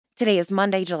Today is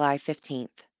Monday, July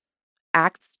 15th.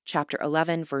 Acts chapter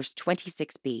 11, verse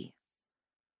 26b.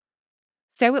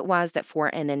 So it was that for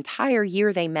an entire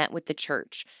year they met with the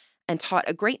church and taught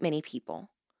a great many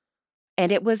people.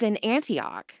 And it was in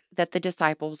Antioch that the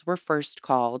disciples were first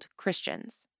called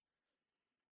Christians.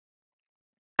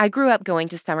 I grew up going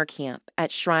to summer camp at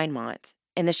Shrinemont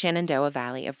in the Shenandoah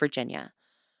Valley of Virginia,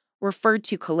 referred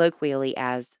to colloquially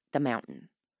as the Mountain.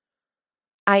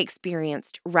 I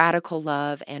experienced radical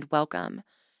love and welcome,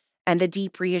 and the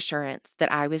deep reassurance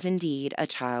that I was indeed a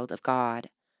child of God.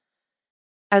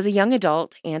 As a young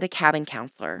adult and a cabin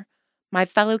counselor, my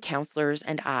fellow counselors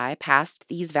and I passed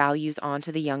these values on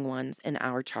to the young ones in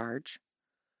our charge.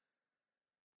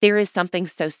 There is something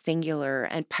so singular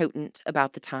and potent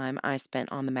about the time I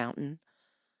spent on the mountain.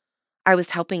 I was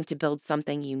helping to build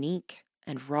something unique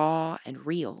and raw and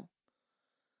real.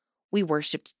 We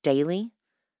worshiped daily,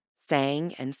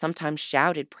 sang and sometimes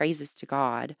shouted praises to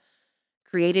God,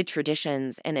 created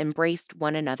traditions, and embraced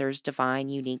one another's divine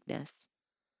uniqueness.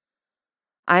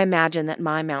 I imagine that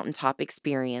my mountaintop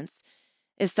experience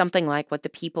is something like what the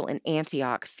people in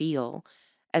Antioch feel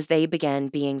as they begin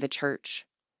being the church.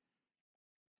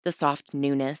 The soft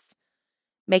newness,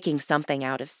 making something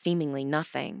out of seemingly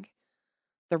nothing,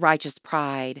 the righteous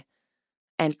pride,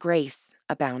 and grace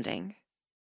abounding.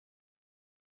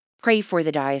 Pray for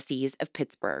the Diocese of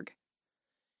Pittsburgh.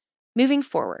 Moving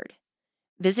forward,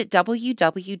 visit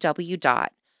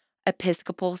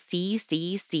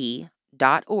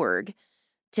www.episcopalccc.org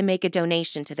to make a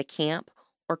donation to the camp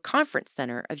or conference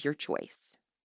center of your choice.